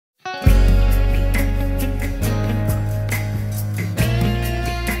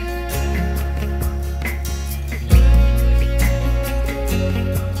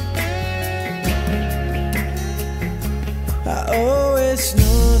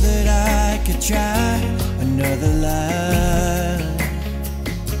another lie,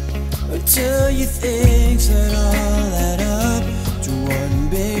 or tell you things that all add up to one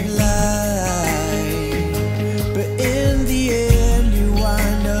big lie. But in the end you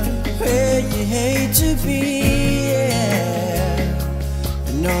wind up where you hate to be, yeah.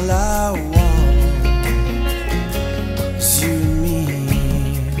 And all I want is you and me.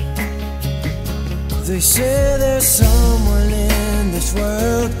 They say there's someone in this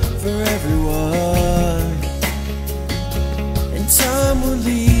world for everyone, and time will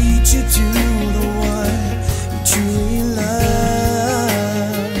lead you to the one you truly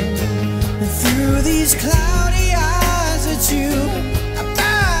love. And through these cloudy eyes that you I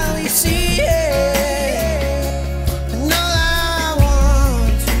finally see it, and all I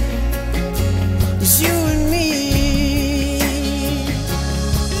want is you and me.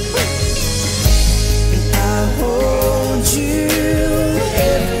 And I hold you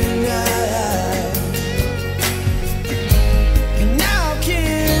every night, and I'll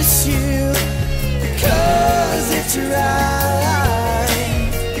kiss you 'cause it's right.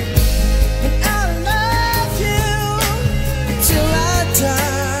 And I'll love you till I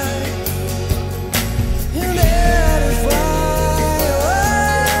die, and that is why, oh,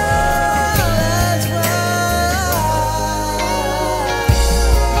 that's why,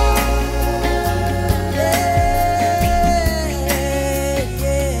 yeah,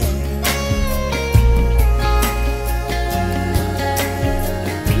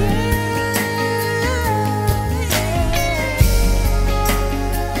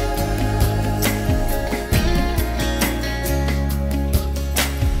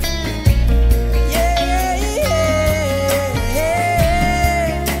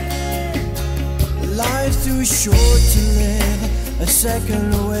 life's too short to live a second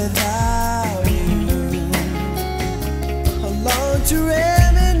without you. I long to rest